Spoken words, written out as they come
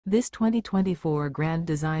This 2024 Grand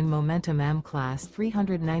Design Momentum M-Class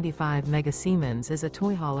 395 Mega Siemens is a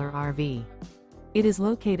toy hauler RV. It is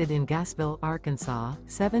located in Gassville, Arkansas,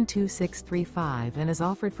 72635 and is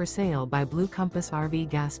offered for sale by Blue Compass RV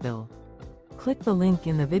Gassville. Click the link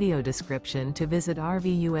in the video description to visit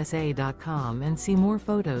RVUSA.com and see more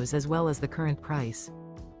photos as well as the current price.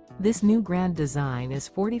 This new Grand Design is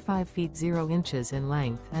 45 feet 0 inches in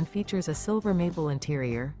length and features a silver maple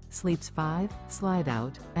interior, sleeps 5,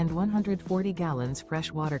 slide-out, and 140 gallons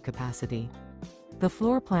fresh water capacity. The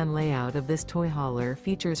floor plan layout of this toy hauler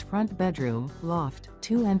features front bedroom, loft,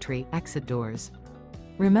 2 entry, exit doors.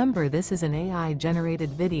 Remember, this is an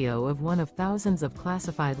AI-generated video of one of thousands of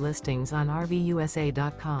classified listings on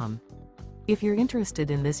RVUSA.com. If you're interested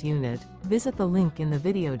in this unit, visit the link in the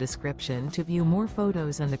video description to view more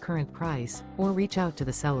photos and the current price, or reach out to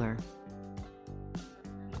the seller.